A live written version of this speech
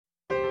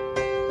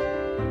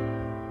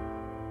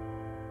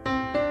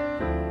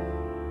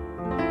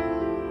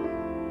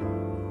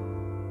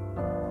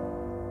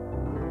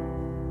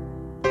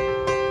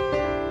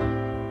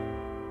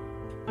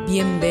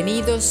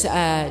Bienvenidos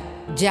a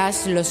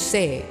Jazz Lo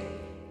Sé,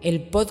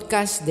 el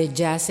podcast de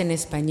jazz en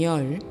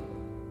español,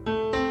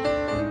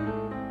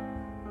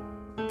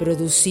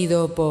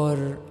 producido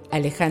por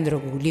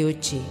Alejandro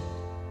Gugliucci.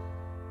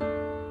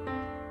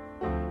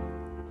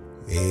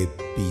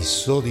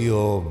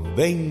 Episodio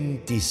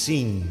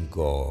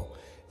 25.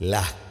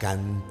 Las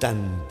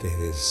cantantes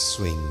de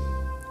swing.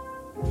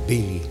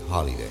 Billie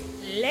Holiday.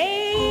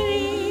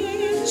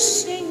 Lady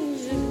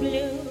sings the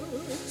blues.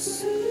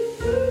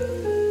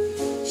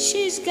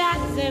 She's got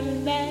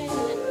them bad.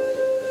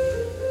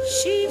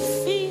 She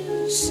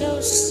feels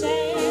so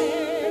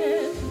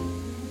sad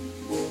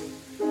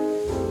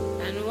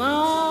and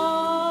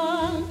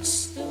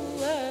wants the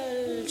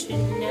world to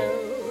know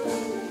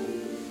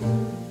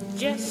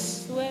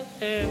just what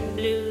her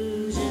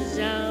blues is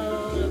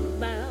all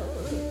about.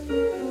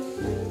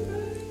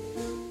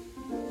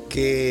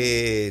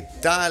 ¿Qué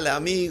tal,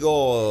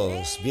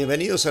 amigos?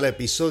 Bienvenidos al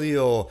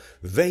episodio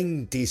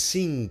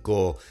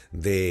 25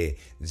 de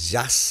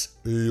Jazz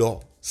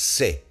Lo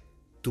Sé,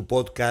 tu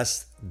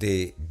podcast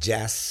de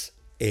jazz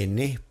en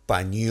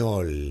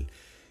español.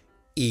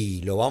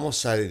 Y lo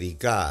vamos a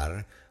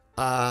dedicar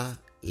a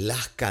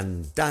las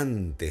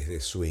cantantes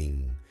de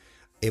swing.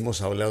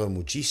 Hemos hablado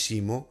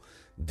muchísimo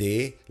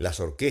de las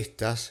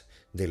orquestas,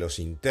 de los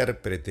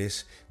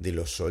intérpretes, de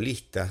los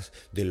solistas,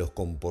 de los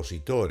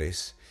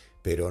compositores,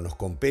 pero nos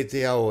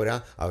compete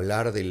ahora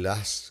hablar de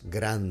las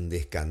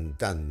grandes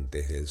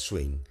cantantes del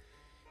swing.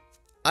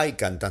 Hay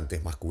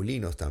cantantes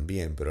masculinos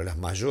también, pero las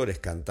mayores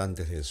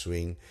cantantes del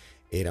swing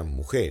eran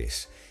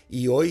mujeres.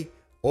 Y hoy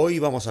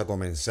vamos a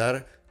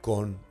comenzar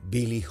con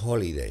Billie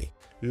Holiday,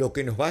 lo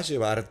que nos va a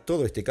llevar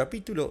todo este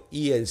capítulo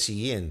y el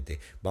siguiente.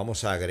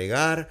 Vamos a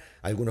agregar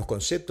algunos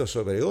conceptos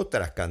sobre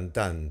otras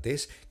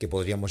cantantes que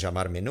podríamos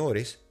llamar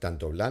menores,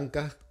 tanto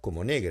blancas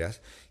como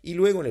negras, y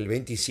luego en el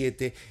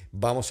 27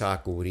 vamos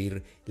a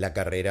cubrir la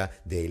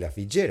carrera de Ella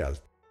Fitzgerald.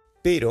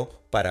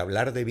 Pero para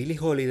hablar de Billie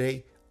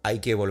Holiday hay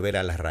que volver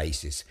a las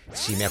raíces.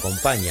 Si me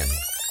acompañan,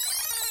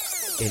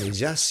 en el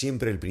jazz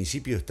siempre el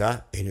principio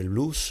está en el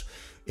blues,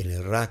 en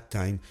el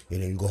ragtime,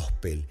 en el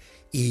gospel.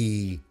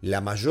 Y la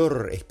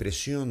mayor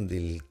expresión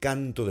del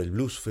canto del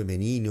blues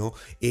femenino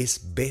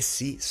es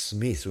Bessie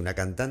Smith, una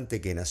cantante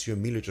que nació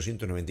en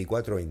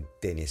 1894 en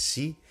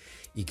Tennessee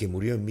y que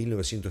murió en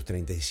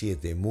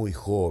 1937, muy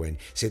joven.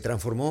 Se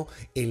transformó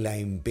en la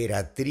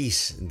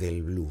emperatriz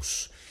del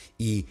blues.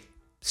 Y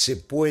se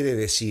puede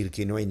decir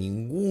que no hay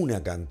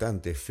ninguna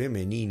cantante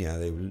femenina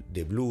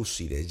de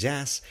blues y de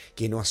jazz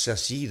que no haya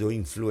sido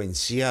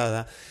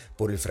influenciada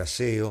por el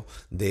fraseo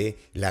de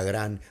la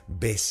gran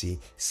Bessie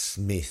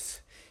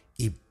Smith.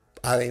 Y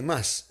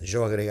además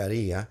yo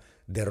agregaría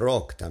de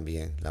rock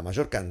también. La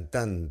mayor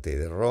cantante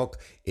de rock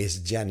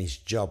es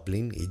Janis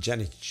Joplin, y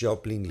Janis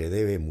Joplin le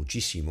debe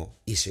muchísimo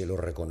y se lo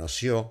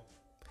reconoció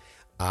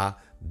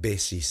a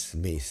Bessie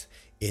Smith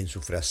en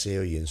su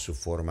fraseo y en su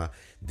forma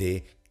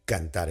de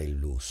cantar el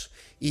blues.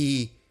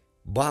 Y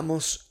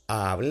vamos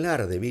a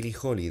hablar de Billie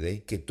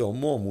Holiday, que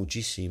tomó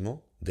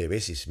muchísimo de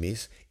Bessie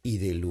Smith y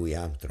de Louis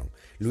Armstrong.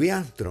 Louis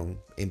Armstrong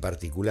en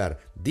particular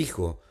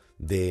dijo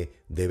de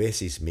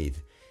Bessie Smith: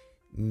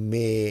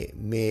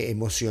 me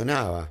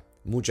emocionaba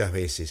muchas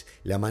veces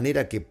la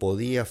manera que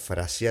podía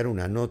frasear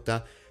una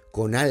nota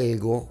con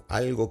algo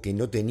que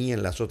no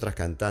tenían las otras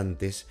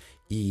cantantes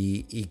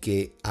y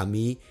que a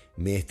mí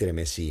me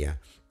estremecía.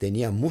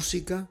 Tenía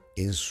música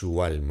en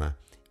su alma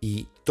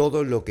y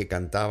todo lo que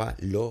cantaba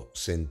lo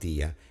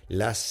sentía.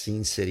 La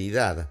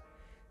sinceridad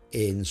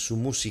en su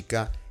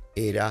música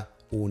era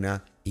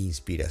una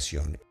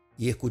inspiración.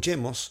 Y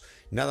escuchemos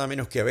nada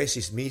menos que a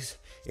Bessie Smith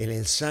en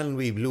el St.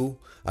 Louis Blues,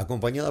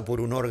 acompañada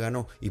por un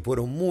órgano y por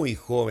un muy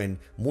joven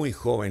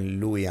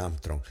Louis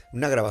Armstrong.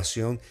 Una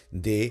grabación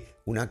de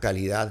una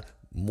calidad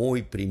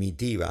muy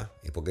primitiva,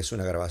 porque es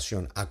una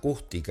grabación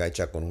acústica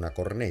hecha con una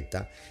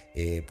corneta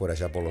por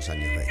allá por los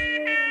años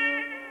 20.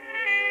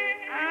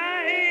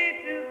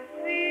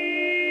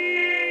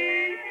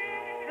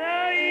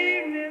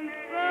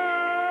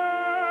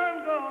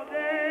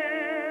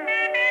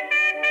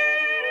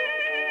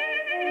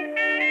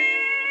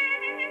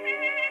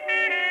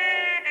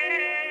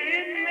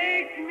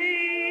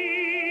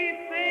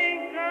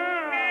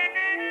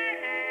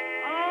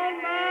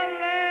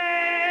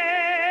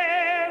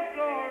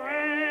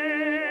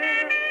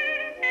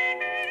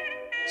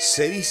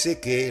 Se dice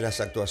que las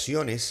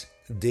actuaciones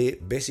de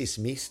Bessie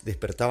Smith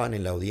despertaban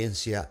en la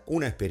audiencia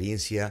una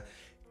experiencia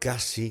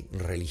casi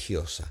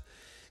religiosa.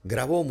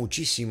 Grabó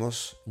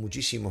muchísimos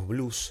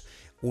blues,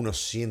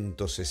 unos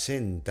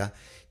 160,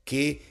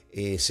 que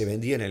se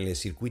vendían en el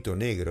circuito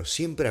negro,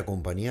 siempre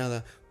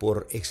acompañada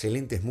por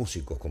excelentes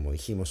músicos,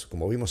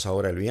 como vimos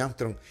ahora Louis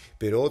Armstrong,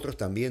 pero otros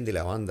también de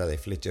la banda de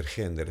Fletcher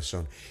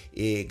Henderson.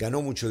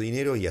 Ganó mucho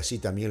dinero y así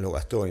también lo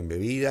gastó en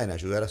bebida, en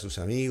ayudar a sus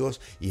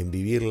amigos y en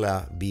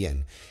vivirla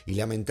bien. Y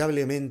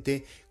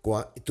lamentablemente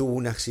tuvo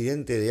un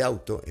accidente de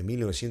auto en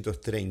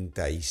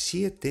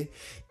 1937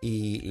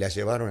 y la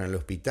llevaron al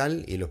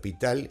hospital, y el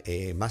hospital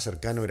más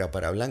cercano era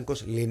para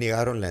blancos. Le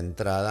negaron la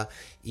entrada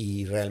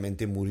y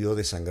realmente murió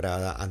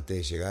desangrada antes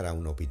de llegar a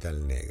un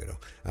hospital negro.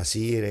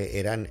 Así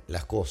eran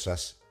las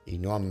cosas y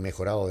no han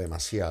mejorado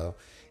demasiado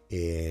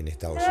en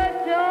Estados Unidos.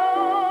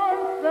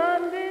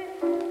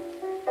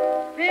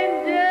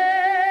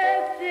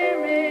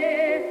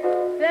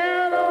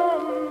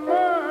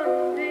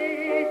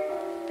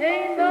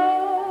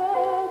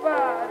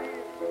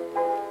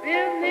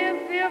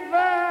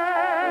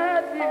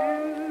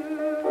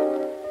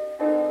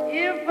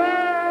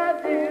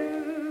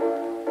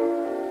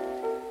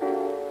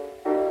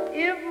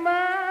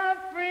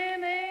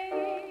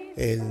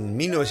 En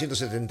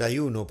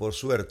 1971, por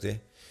suerte,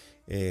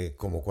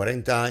 como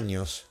 40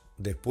 años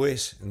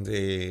después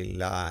de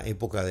la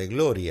época de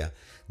gloria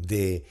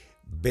de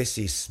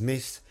Bessie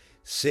Smith,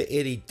 se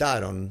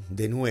editaron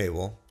de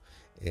nuevo,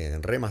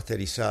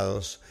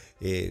 remasterizados,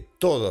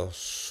 todo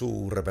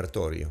su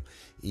repertorio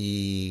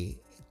y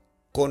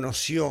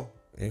conoció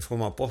en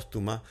forma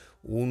póstuma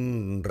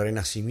un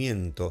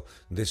renacimiento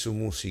de su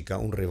música,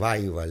 un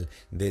revival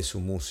de su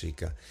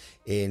música.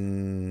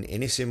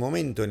 En ese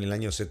momento, en el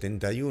año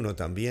 71,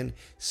 también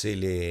se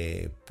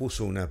le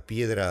puso una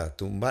piedra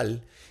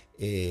tumbal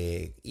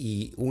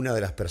y una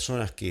de las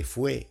personas que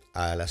fue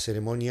a la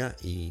ceremonia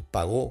y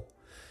pagó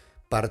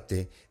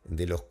parte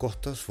de los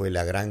costos fue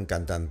la gran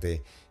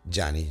cantante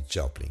Janis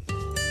Joplin.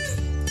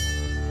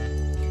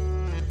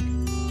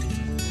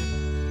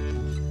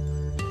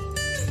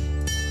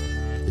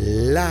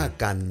 La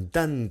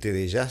cantante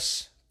de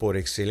jazz por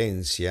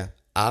excelencia,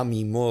 a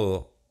mi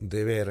modo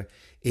de ver,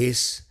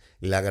 es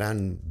la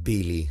gran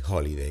Billie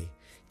Holiday,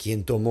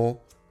 quien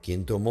tomó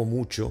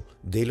mucho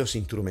de los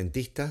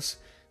instrumentistas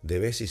de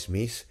Bessie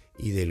Smith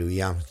y de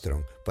Louis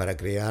Armstrong para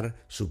crear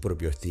su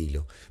propio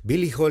estilo.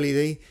 Billie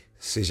Holiday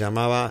se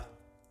llamaba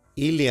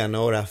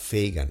Eleanora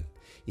Fagan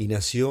y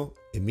nació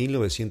en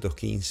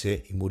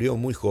 1915 y murió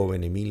muy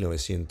joven en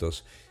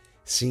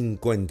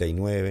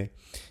 1959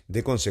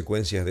 de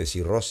consecuencias de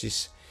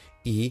cirrosis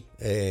y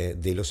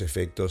de los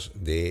efectos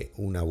de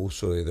un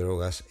abuso de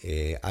drogas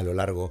a lo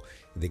largo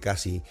de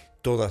casi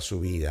toda su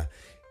vida.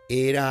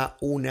 Era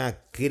una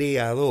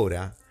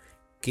creadora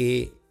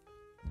que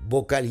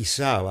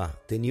vocalizaba,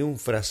 tenía un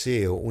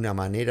fraseo, una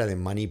manera de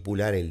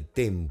manipular el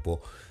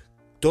tempo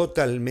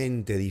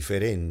totalmente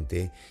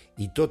diferente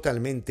y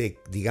totalmente,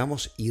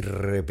 digamos,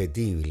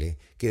 irrepetible,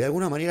 que de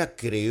alguna manera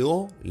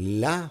creó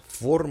la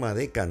forma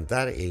de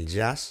cantar el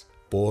jazz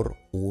por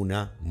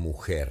una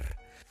mujer.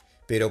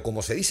 Pero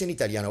como se dice en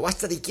italiano,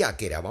 basta di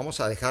chiacchiera, vamos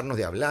a dejarnos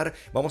de hablar,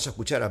 vamos a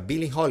escuchar a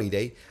Billie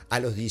Holiday a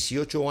los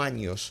 18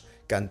 años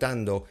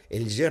cantando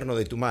El yerno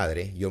de tu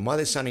madre, Your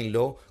Mother's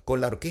Son-in-Law, con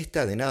la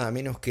orquesta de nada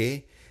menos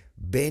que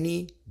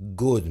Benny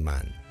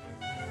Goodman.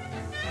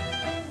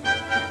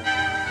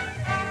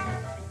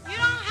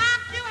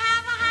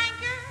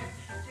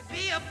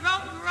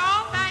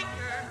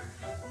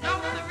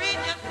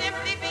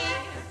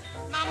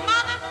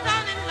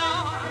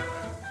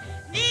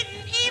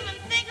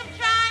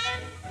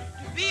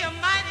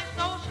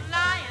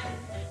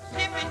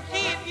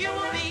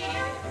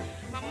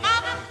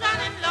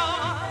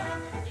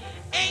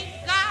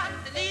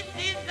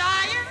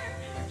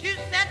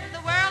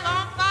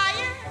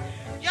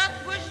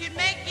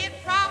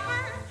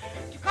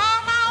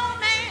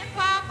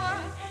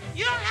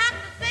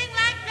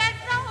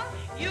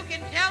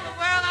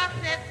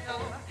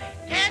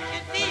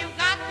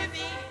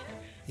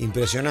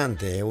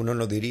 Impresionante, uno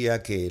no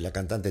diría que la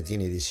cantante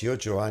tiene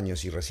 18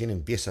 años y recién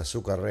empieza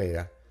su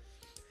carrera.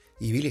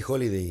 Y Billie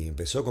Holiday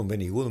empezó con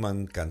Benny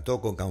Goodman,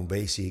 cantó con Count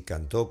Basie,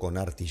 cantó con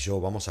Artie Shaw,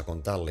 vamos a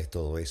contarles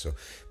todo eso.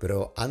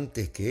 Pero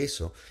antes que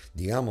eso,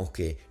 digamos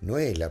que no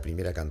es la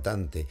primera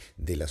cantante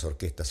de las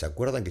orquestas. ¿Se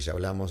acuerdan que ya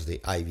hablamos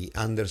de Ivy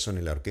Anderson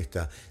en la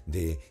orquesta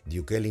de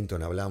Duke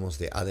Ellington? Hablamos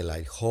de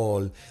Adelaide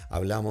Hall,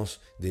 hablamos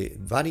de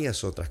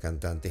varias otras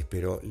cantantes,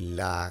 pero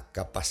la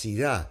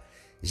capacidad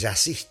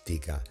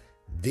jazzística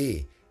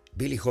de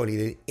Billie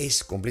Holiday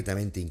es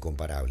completamente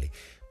incomparable.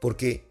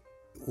 Porque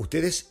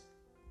ustedes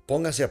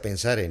pónganse a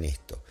pensar en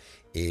esto.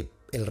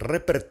 El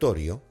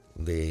repertorio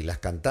de las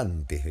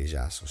cantantes de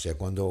jazz, o sea,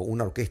 cuando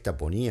una orquesta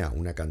ponía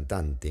una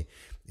cantante,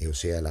 o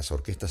sea, las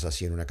orquestas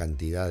hacían una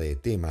cantidad de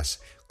temas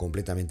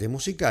completamente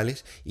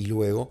musicales y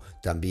luego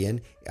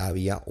también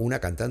había una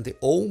cantante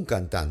o un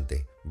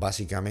cantante.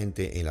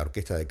 Básicamente en la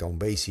orquesta de Count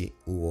Basie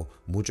hubo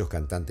muchos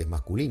cantantes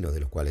masculinos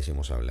de los cuales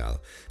hemos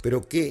hablado.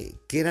 Pero ¿qué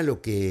era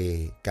lo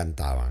que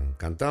cantaban?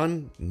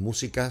 Cantaban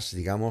músicas,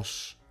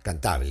 digamos,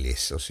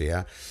 cantables, o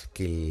sea,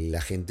 que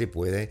la gente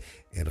puede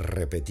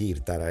repetir,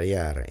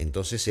 tararear.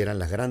 Entonces eran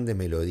las grandes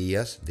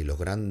melodías de los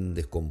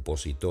grandes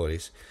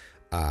compositores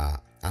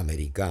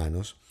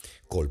americanos: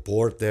 Cole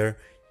Porter,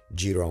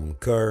 Jerome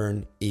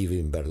Kern,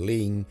 Irving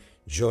Berlin,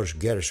 George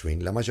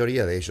Gershwin, la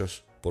mayoría de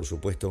ellos, por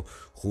supuesto,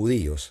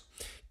 judíos,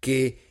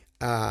 que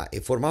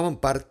formaban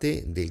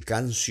parte del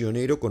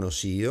cancionero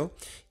conocido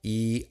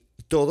y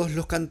todos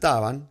los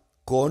cantaban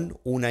con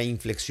una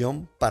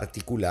inflexión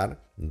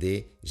particular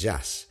de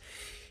jazz.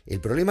 El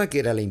problema que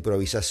era la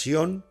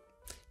improvisación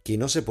que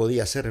no se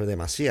podía hacer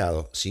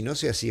demasiado. Si no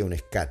se hacía un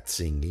scat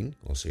singing,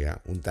 o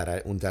sea, un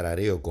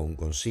tarareo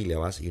con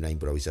sílabas y una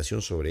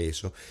improvisación sobre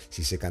eso,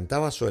 si se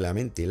cantaba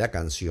solamente la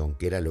canción,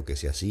 que era lo que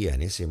se hacía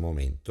en ese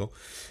momento,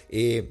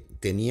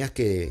 tenías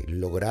que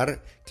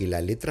lograr que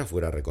la letra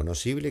fuera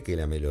reconocible, que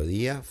la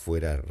melodía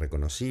fuera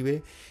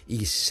reconocible,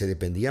 y se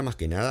dependía más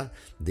que nada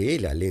de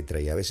la letra,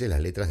 y a veces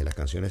las letras de las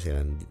canciones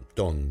eran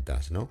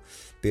tontas, ¿no?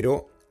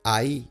 Pero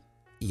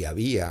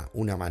había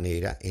una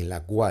manera en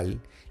la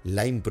cual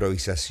la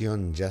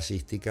improvisación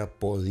jazzística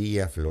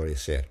podía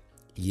florecer.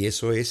 Y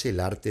eso es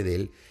el arte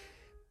del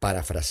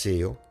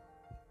parafraseo,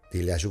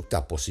 de la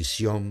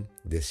yuxtaposición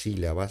de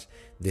sílabas,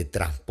 de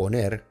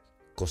transponer,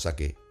 cosa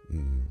que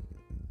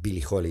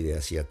Billie Holiday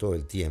hacía todo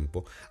el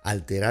tiempo,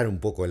 alterar un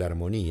poco la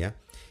armonía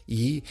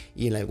y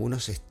en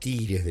algunos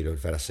estires del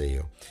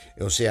fraseo.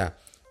 O sea,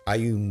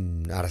 hay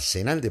un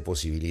arsenal de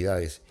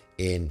posibilidades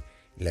en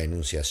la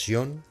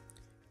enunciación,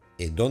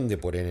 en dónde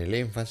poner el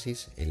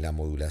énfasis, en la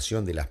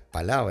modulación de las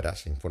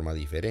palabras en forma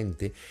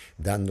diferente,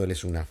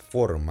 dándoles una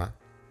forma,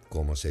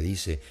 como se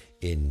dice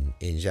en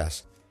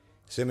jazz.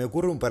 Se me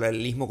ocurre un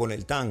paralelismo con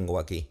el tango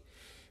aquí.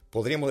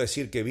 Podríamos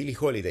decir que Billie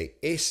Holiday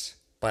es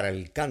para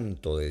el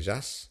canto de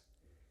jazz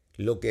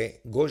lo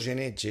que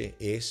Goyeneche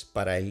es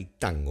para el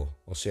tango.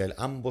 O sea,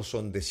 ambos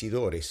son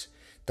decidores,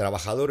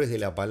 trabajadores de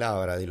la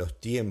palabra, de los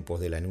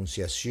tiempos, de la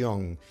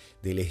enunciación,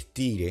 del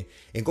estire,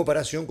 en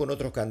comparación con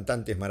otros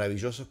cantantes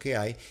maravillosos que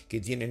hay, que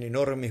tienen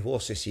enormes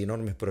voces y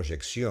enormes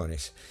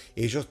proyecciones.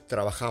 Ellos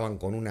trabajaban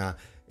con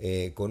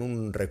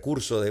un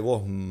recurso de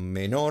voz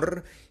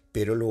menor,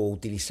 pero lo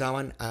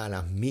utilizaban a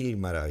las mil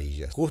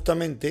maravillas.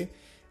 Justamente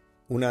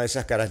una de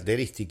esas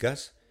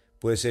características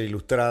puede ser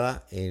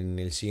ilustrada en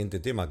el siguiente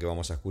tema que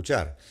vamos a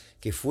escuchar,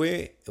 que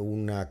fue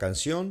una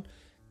canción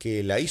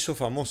que la hizo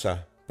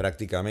famosa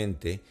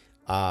prácticamente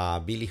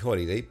a Billie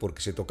Holiday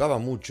porque se tocaba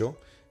mucho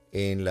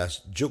en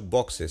las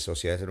jukeboxes, o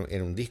sea,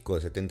 era un disco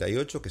de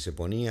 78 que se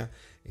ponía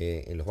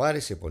en los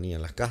bares, se ponía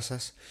en las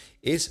casas.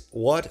 Es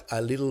What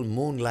a Little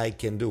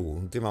Moonlight Can Do,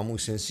 un tema muy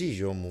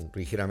sencillo, muy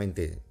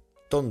ligeramente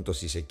tonto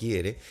si se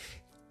quiere,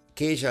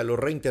 que ella lo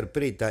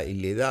reinterpreta y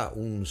le da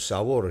un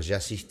sabor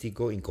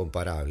jazzístico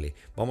incomparable.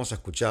 Vamos a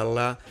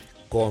escucharla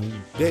con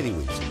Teddy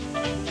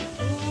Wilson.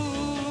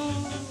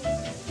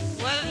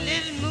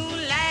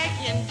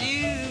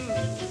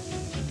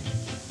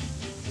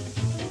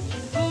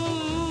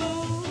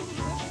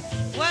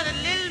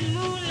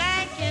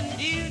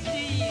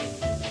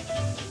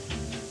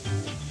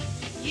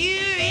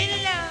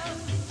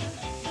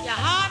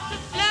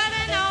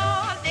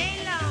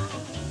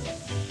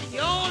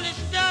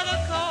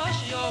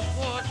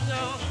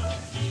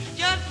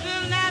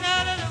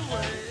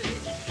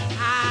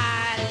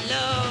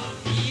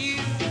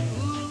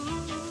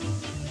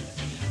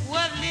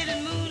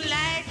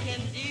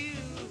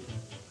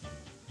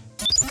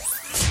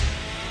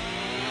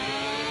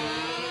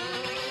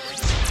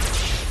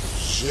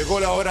 Llegó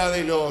la hora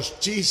de los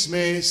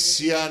chismes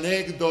y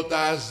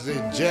anécdotas de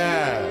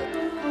jazz.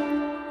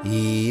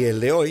 Y el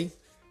de hoy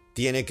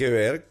tiene que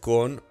ver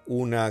con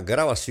una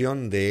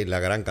grabación de la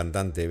gran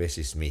cantante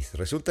Bessie Smith.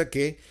 Resulta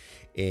que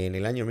en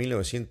el año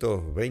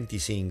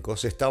 1925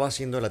 se estaba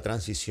haciendo la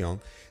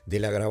transición de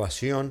la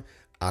grabación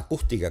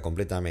acústica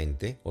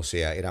completamente, o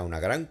sea, era una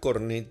gran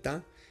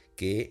corneta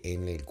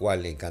en el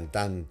cual el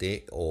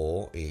cantante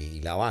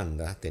y la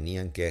banda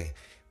tenían que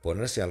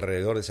ponerse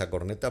alrededor de esa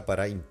corneta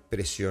para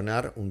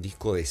impresionar un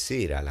disco de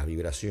cera, las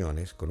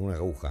vibraciones, con una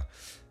aguja.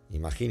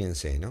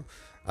 Imagínense, ¿no?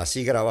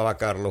 Así grababa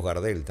Carlos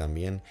Gardel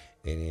también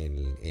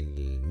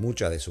en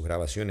muchas de sus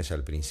grabaciones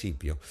al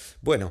principio.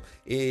 Bueno,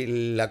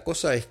 la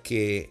cosa es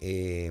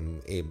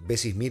que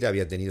Bessie Smith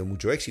había tenido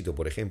mucho éxito,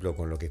 por ejemplo,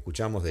 con lo que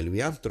escuchamos de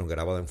Louis Armstrong,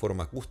 grabado en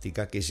forma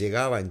acústica, que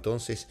llegaba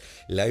entonces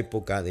la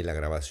época de la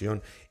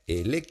grabación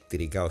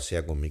eléctrica, o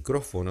sea, con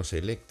micrófonos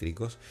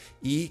eléctricos,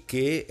 y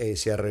que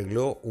se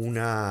arregló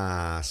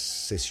una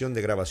sesión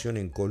de grabación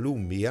en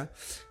Columbia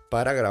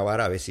para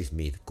grabar a Bessie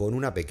Smith, con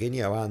una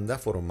pequeña banda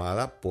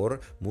formada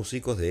por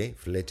músicos de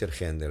Fletcher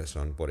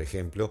Henderson, por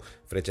ejemplo,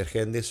 Fletcher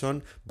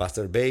Henderson,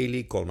 Buster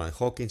Bailey, Coleman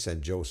Hawkins y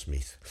Joe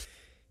Smith.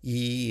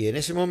 Y en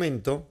ese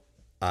momento,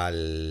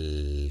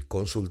 al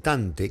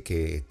consultante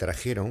que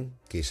trajeron,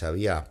 que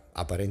sabía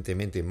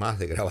aparentemente más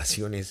de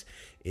grabaciones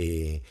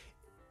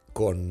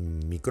con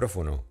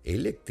micrófono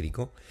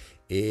eléctrico,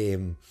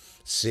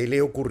 se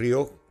le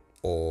ocurrió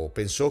o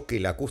pensó que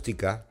la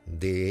acústica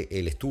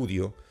del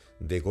estudio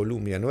de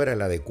Columbia no era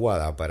la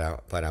adecuada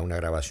para una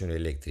grabación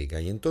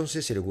eléctrica, y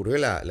entonces se le ocurrió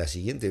la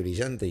siguiente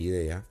brillante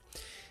idea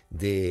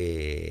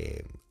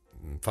de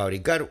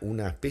fabricar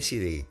una especie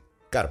de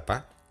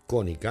carpa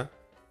cónica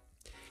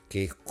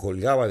que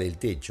colgaba del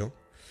techo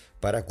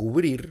para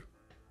cubrir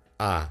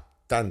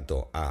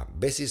tanto a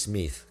Bessie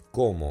Smith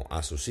como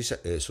a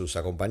sus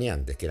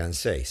acompañantes, que eran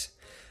 6,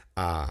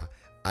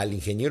 al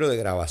ingeniero de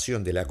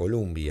grabación de la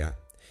Columbia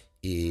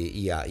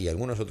y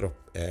algunos otros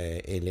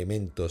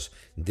elementos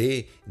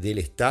del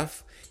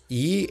staff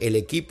y el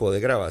equipo de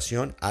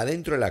grabación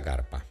adentro de la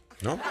carpa,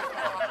 ¿no?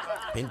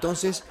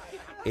 Entonces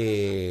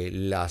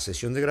la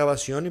sesión de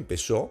grabación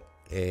empezó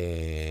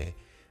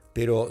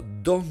pero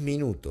 2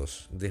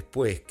 minutos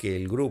después que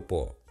el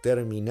grupo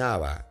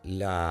terminaba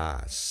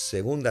la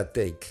segunda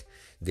take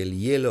del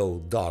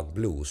Yellow Dog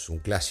Blues, un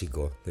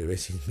clásico de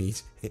Bessie Smith,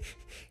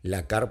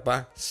 la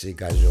carpa se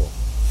cayó.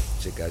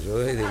 Se cayó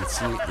desde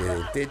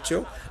el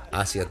techo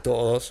hacia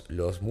todos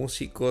los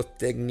músicos,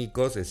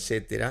 técnicos,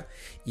 etc.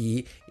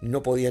 Y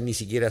no podían ni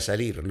siquiera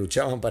salir.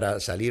 Luchaban para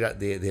salir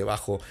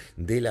debajo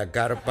de la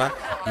carpa.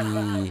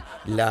 Y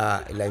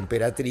la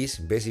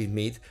emperatriz, Bessie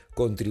Smith,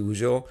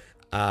 contribuyó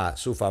a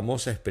su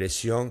famosa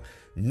expresión: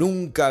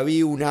 nunca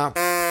vi una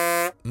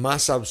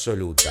más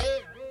absoluta.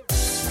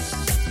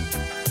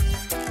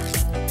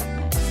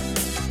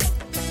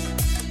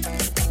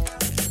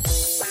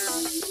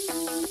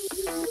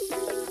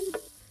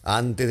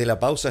 Antes de la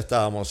pausa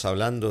estábamos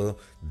hablando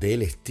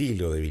del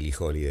estilo de Billie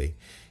Holiday,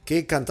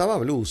 que cantaba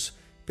blues,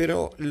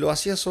 pero lo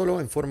hacía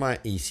solo en forma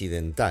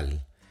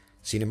incidental.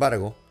 Sin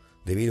embargo,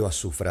 debido a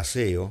su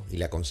fraseo y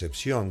la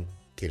concepción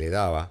que le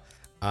daba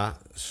a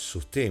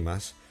sus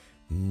temas,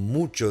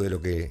 mucho de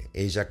lo que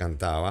ella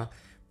cantaba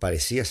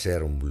parecía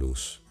ser un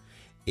blues.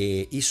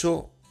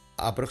 Hizo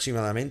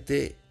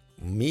aproximadamente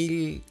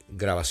 1000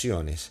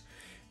 grabaciones,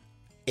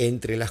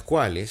 entre las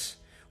cuales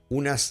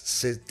unas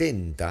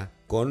 70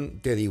 con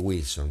Teddy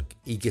Wilson,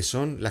 y que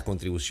son las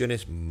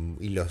contribuciones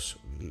y los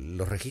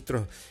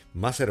registros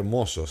más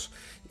hermosos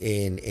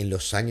en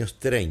los años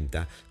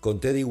 30, con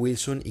Teddy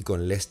Wilson y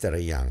con Lester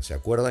Young. ¿Se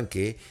acuerdan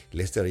que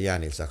Lester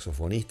Young, el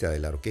saxofonista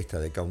de la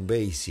orquesta de Count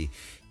Basie,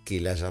 que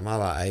la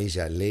llamaba a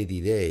ella Lady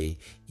Day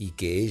y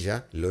que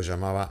ella lo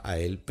llamaba a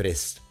él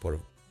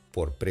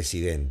por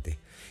presidente?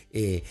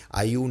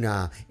 Hay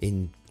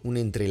un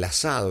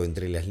entrelazado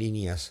entre las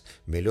líneas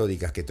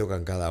melódicas que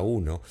tocan cada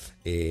uno,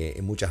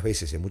 muchas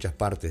veces en muchas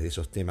partes de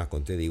esos temas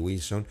con Teddy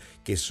Wilson,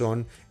 que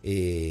son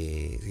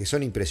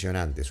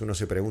impresionantes. Uno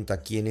se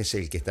pregunta quién es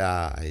el que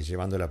está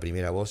llevando la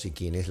primera voz y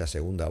quién es la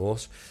segunda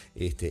voz,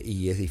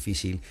 y es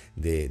difícil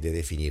de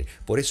definir.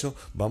 Por eso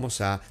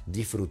vamos a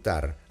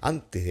disfrutar,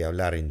 antes de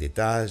hablar en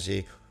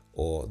detalle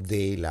o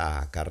de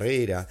la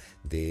carrera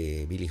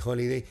de Billie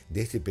Holiday,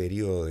 de este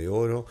periodo de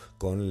oro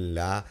con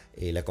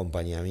el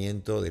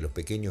acompañamiento de los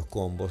pequeños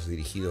combos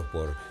dirigidos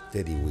por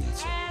Teddy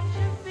Wilson.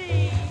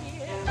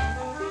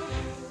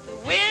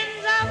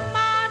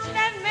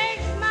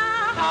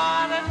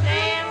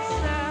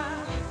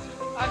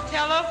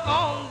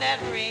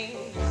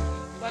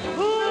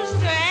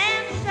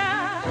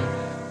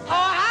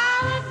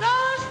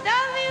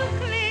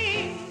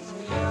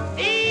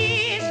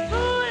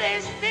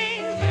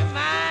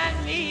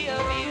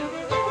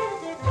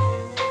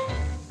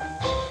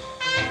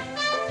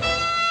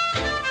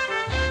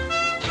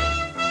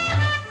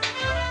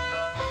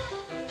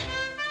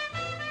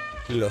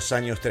 Los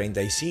años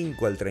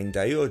 35 al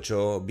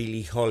 38,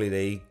 Billie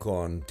Holiday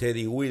con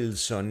Teddy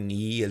Wilson,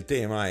 y el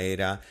tema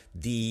era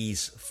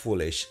These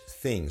Foolish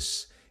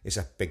Things,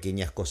 esas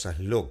pequeñas cosas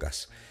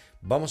locas.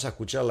 Vamos a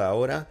escucharla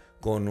ahora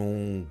con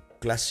un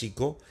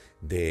clásico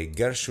de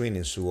Gershwin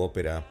en su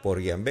ópera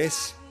Porgy and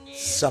Bess,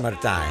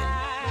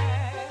 Summertime.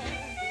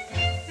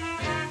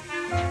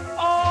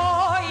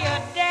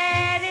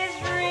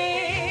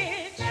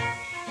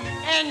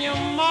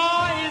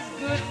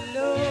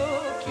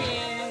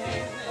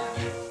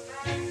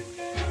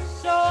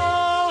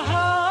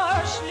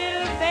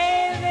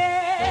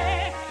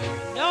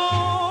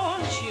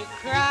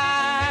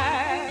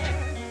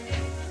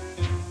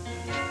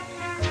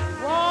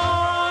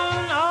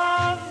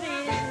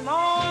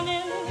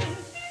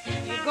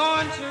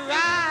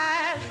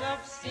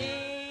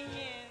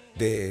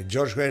 De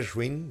George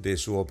Gershwin, de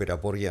su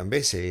ópera Porgy and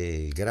Bess,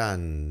 el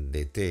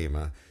grande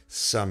tema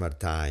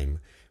Summertime.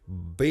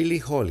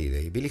 Billie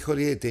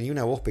Holiday tenía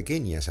una voz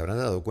pequeña, se habrán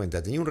dado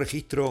cuenta, tenía un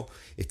registro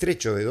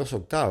estrecho de 2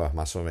 octavas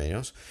más o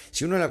menos.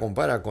 Si uno la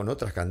compara con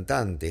otras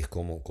cantantes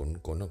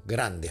con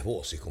grandes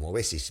voces como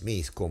Bessie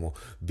Smith, como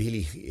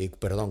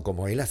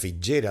como Ella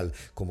Fitzgerald,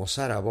 como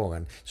Sarah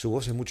Vaughan, su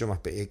voz es mucho más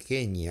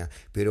pequeña,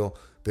 pero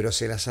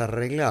se las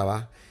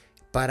arreglaba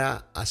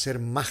para hacer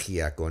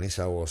magia con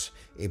esa voz,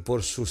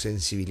 por su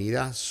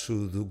sensibilidad,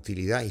 su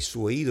ductilidad y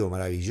su oído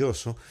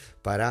maravilloso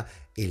para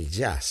el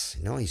jazz,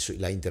 ¿no? Y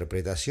la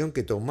interpretación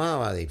que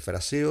tomaba del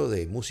fraseo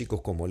de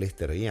músicos como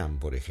Lester Young,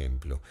 por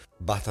ejemplo.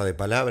 Basta de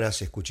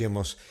palabras,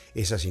 escuchemos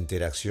esas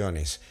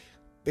interacciones.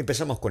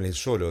 Empezamos con el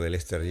solo de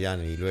Lester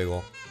Young y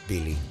luego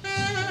Billie.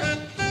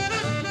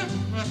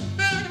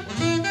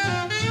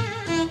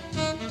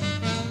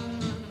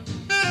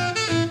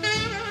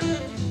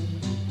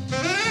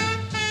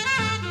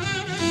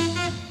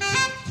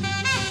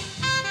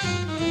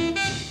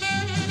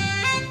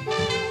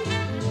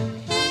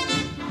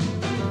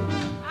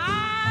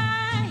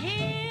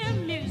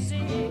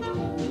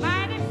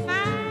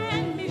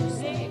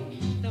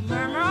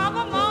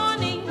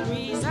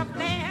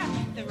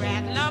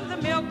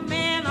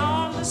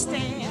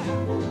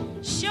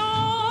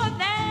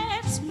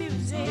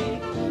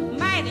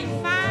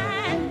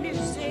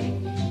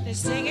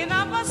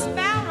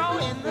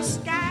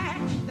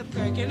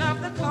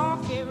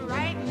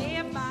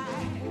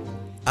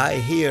 I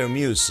hear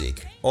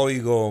music,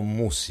 oigo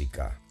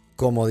música.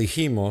 como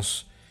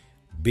dijimos,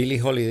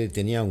 Billie Holiday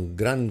tenía un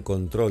gran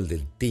control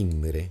del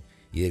timbre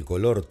y del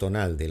color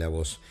tonal de la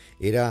voz.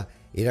 Era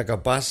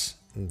capaz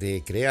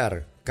de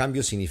crear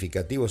cambios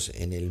significativos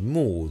en el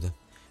mood,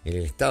 en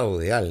el estado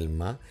de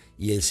alma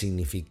y el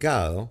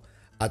significado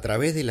a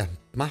través de las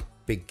más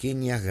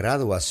pequeñas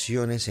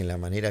graduaciones en la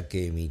manera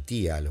que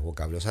emitía los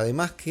vocablos.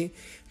 Además que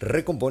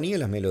recomponía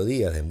las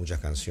melodías de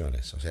muchas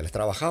canciones. O sea, las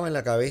trabajaba en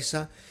la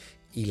cabeza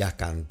y las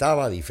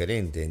cantaba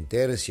diferente, en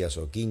tercias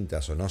o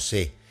quintas o no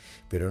sé.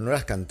 Pero no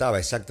las cantaba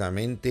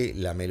exactamente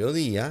la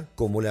melodía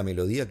como la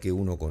melodía que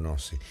uno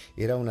conoce.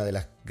 Era una de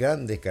las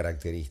grandes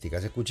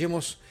características.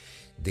 Escuchemos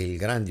del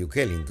gran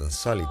Duke Ellington,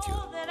 Solitude.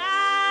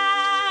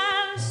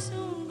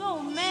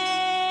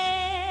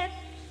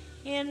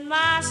 In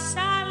my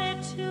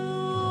solitude,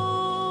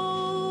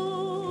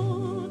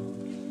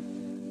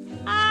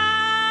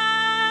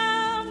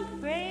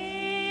 I'm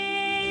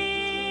praying,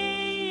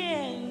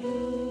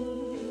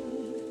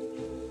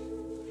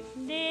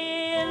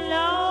 dear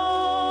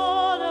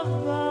Lord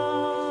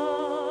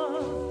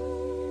above,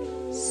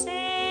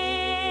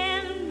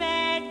 send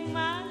back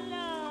my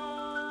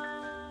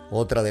love.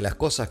 Otra de las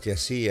cosas que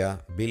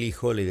hacía Billie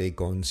Holiday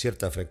con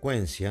cierta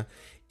frecuencia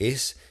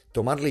es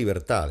tomar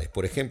libertades.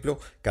 Por ejemplo,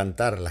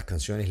 cantar las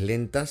canciones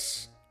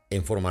lentas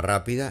en forma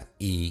rápida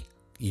y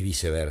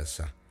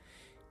viceversa.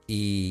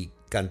 Y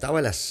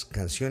cantaba las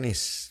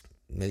canciones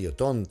medio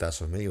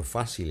tontas o medio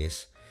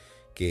fáciles,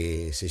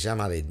 que se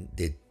llama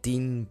de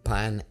Tin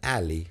Pan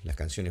Alley, las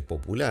canciones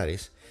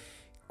populares,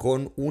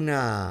 con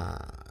una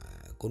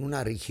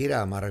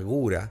ligera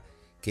amargura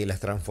que las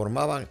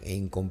transformaban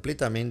en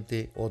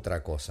completamente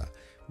otra cosa.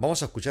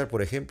 Vamos a escuchar,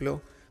 por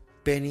ejemplo,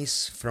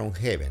 Pennies from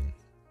Heaven,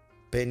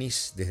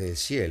 Pennies desde el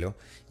cielo,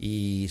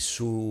 y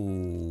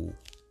su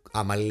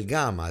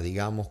amalgama,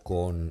 digamos,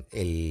 con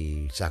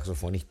el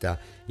saxofonista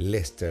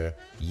Lester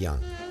Young.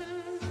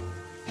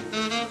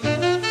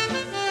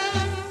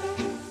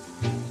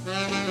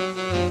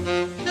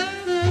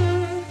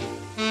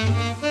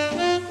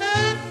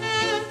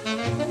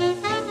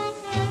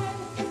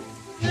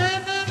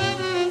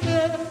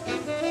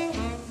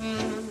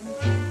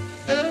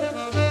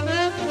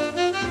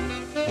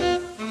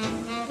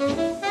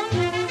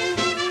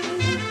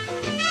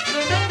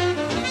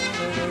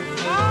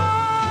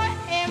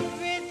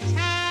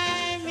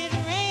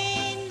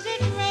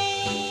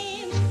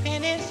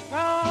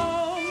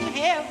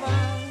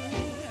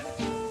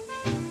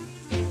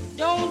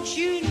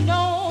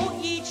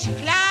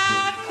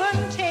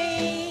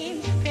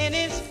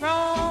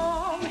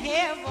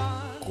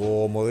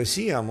 Como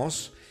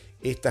decíamos,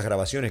 estas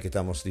grabaciones que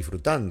estamos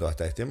disfrutando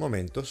hasta este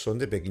momento son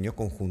de pequeños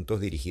conjuntos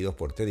dirigidos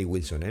por Teddy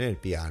Wilson en el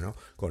piano,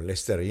 con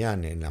Lester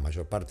Young en la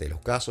mayor parte de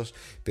los casos,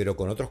 pero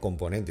con otros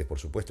componentes, por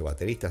supuesto,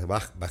 bateristas,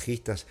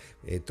 bajistas,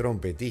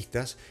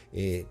 trompetistas,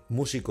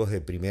 músicos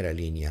de primera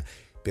línea.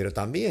 Pero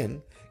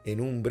también,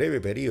 en un breve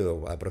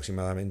periodo,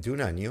 aproximadamente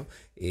un año,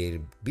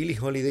 Billie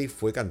Holiday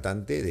fue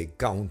cantante de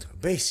Count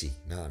Basie,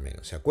 nada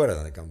menos. ¿Se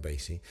acuerdan de Count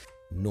Basie?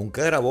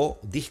 Nunca grabó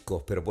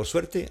discos, pero por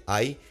suerte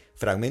hay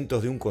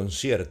fragmentos de un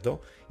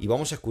concierto y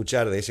vamos a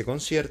escuchar de ese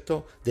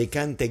concierto They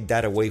Can't Take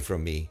That Away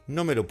From Me.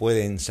 No me lo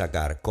pueden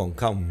sacar, con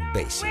Count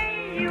Basie.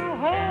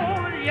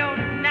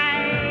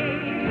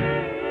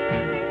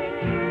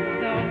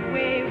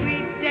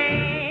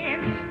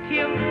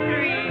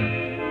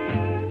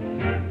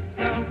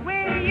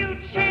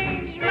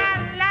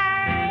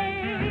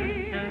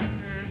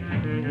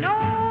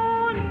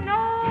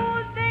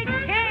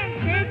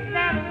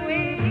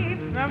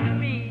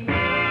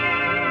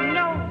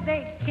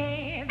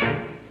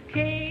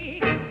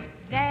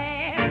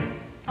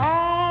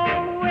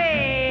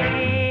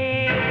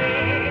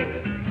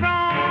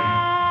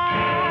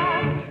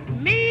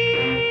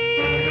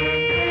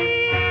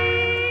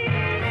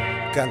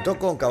 Cantó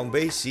con Count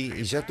Basie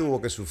y ya tuvo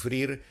que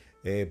sufrir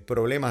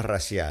problemas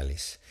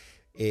raciales.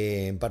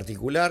 En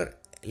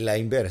particular, la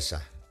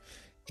inversa.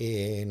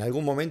 En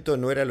algún momento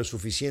no era lo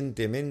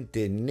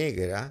suficientemente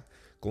negra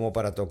como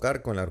para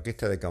tocar con la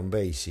orquesta de Count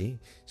Basie.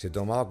 Se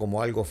tomaba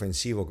como algo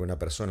ofensivo que una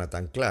persona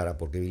tan clara,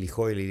 porque Billie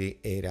Holiday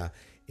era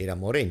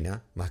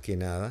morena, más que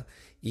nada,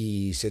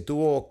 y se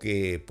tuvo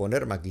que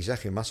poner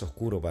maquillaje más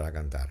oscuro para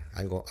cantar,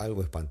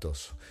 algo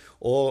espantoso.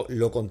 O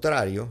lo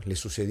contrario le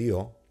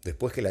sucedió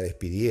después que la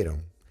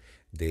despidieron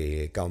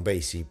de Count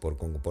Basie por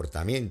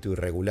comportamiento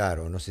irregular,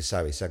 o no se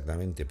sabe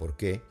exactamente por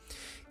qué.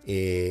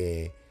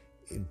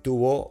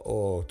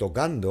 Estuvo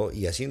tocando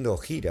y haciendo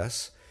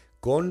giras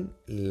con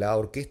la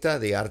orquesta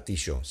de Artie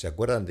Shaw. ¿Se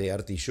acuerdan de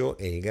Artie Shaw?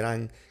 El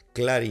gran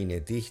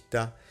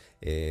clarinetista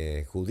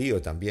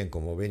judío también,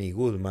 como Benny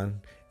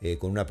Goodman,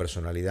 con una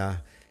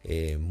personalidad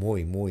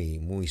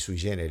muy sui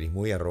generis,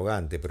 muy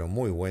arrogante, pero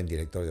muy buen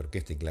director de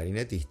orquesta y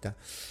clarinetista.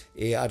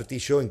 Artie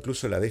Shaw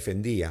incluso la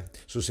defendía.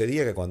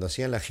 Sucedía que cuando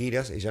hacían las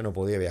giras ella no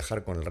podía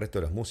viajar con el resto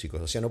de los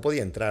músicos, o sea, no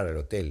podía entrar al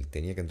hotel,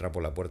 tenía que entrar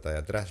por la puerta de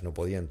atrás, no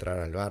podía entrar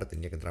al bar,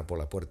 tenía que entrar por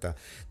la puerta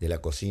de la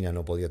cocina,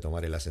 no podía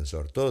tomar el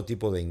ascensor. Todo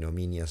tipo de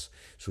ignominias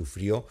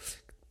sufrió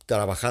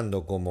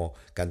trabajando como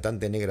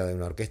cantante negra de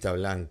una orquesta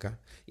blanca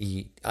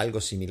y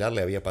algo similar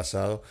le había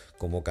pasado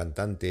como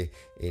cantante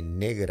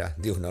negra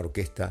de una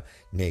orquesta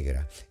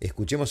negra.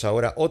 Escuchemos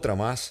ahora otra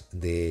más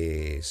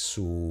de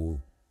sus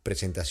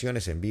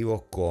presentaciones en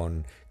vivo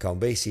con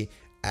Count Basie,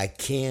 I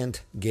Can't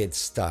Get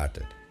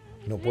Started.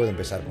 No puedo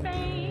empezar contigo.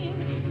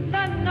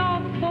 The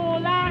North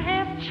Pole I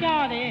have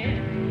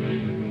charted,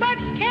 but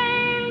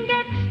can't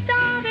get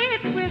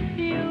started with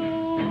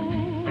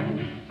you.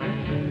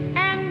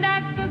 And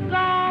at the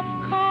golf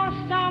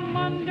course I'm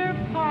under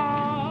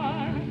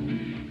par.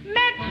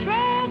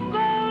 Metro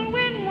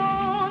Goldwyn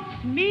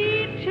wants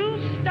me to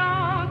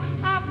star.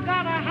 I've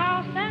got a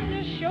house and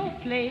a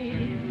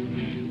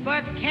showplace,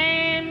 but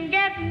can't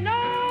get no.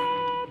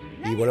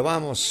 Y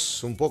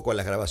volvamos un poco a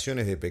las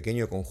grabaciones de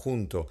Pequeño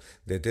Conjunto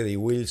de Teddy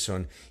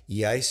Wilson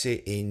y a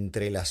ese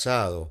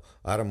entrelazado,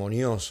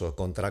 armonioso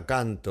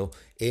contracanto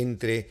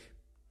entre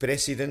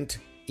President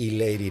y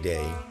Lady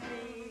Day.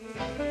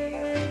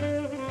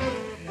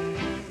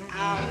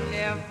 I'll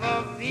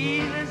never be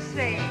the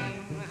same.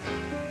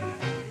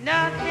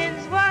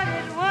 Nothing's what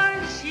it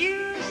once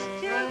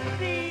used to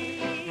be.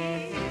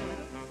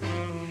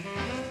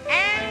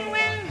 And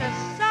when the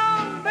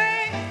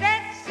songbirds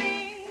that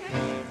sing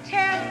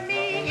tell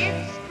me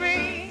it's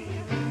spring,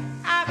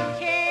 I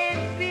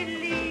can't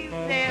believe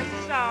their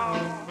song.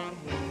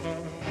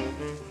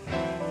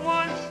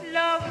 Once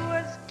love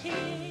was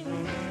king,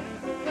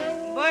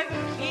 but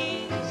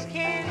kings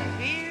can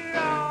be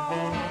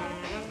wrong.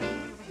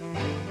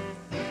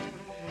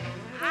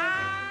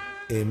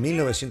 En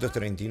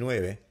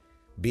 1939,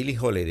 Billie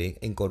Holiday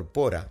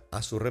incorpora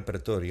a su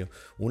repertorio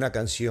una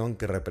canción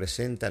que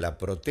representa la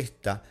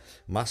protesta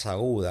más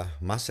aguda,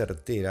 más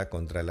certera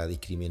contra la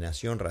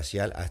discriminación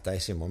racial hasta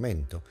ese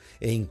momento,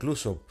 e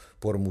incluso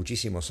por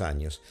muchísimos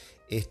años.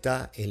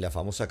 Esta es la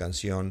famosa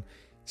canción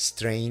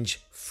Strange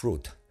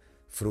Fruit,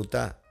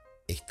 fruta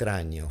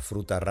extraño,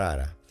 fruta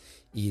rara,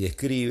 y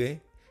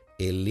describe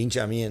el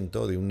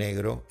linchamiento de un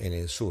negro en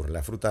el sur.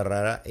 La fruta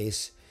rara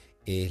es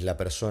la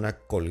persona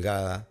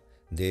colgada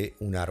de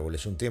un árbol.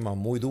 Es un tema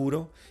muy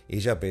duro.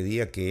 Ella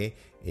pedía que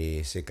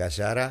se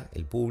callara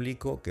el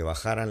público, que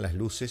bajaran las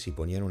luces y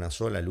ponían una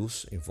sola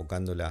luz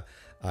enfocándola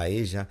a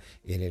ella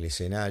en el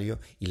escenario,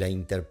 y la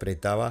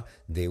interpretaba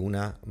de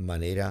una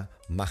manera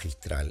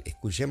magistral.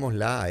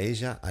 Escuchémosla a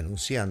ella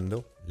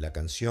anunciando la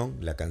canción.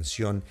 La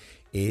canción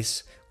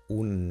es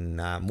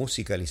una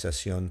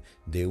musicalización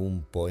de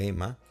un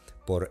poema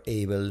por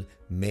Abel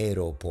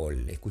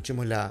Meeropol.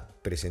 Escuchémosla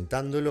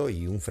presentándolo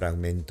y un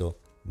fragmento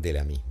de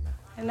la misma.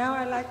 And now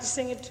I'd like to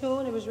sing a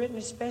tune. It was written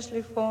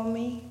especially for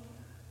me.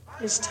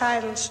 It's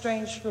titled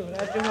Strange Fruit.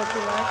 I do hope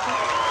you like it.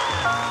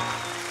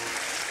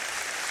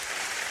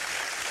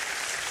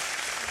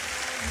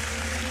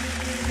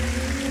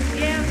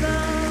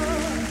 Together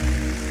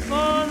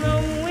for the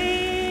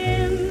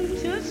wind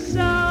to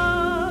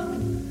sough,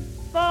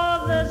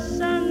 for the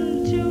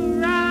sun to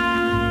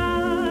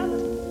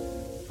rise,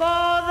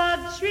 for the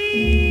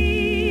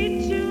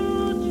tree to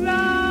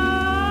drop.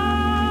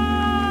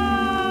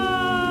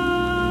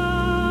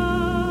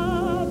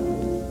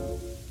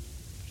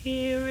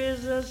 Here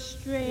is a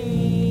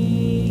strange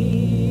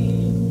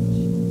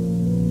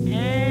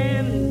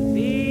and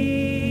bitter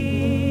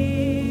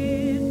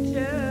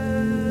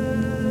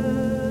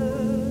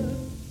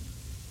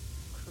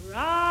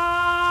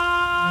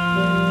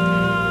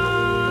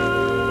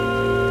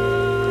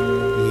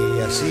Y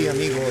así,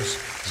 amigos,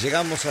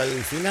 llegamos al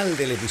final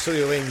del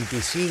episodio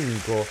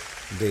 25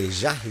 de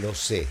Jazz Lo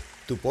Sé,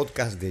 tu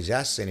podcast de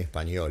jazz en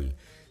español.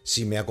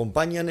 Si me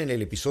acompañan en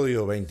el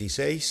episodio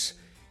 26,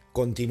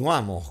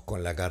 continuamos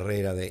con la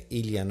carrera de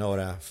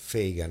Eleanora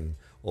Fagan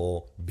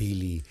o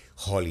Billie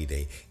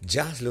Holiday.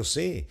 Jazz Lo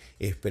Sé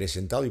es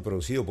presentado y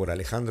producido por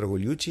Alejandro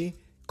Gugliucci,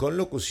 con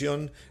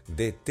locución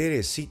de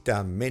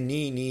Teresita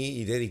Menini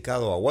y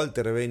dedicado a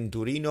Walter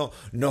Venturino.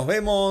 Nos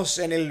vemos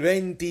en el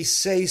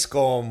 26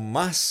 con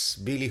más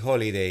Billie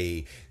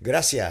Holiday.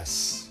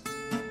 Gracias.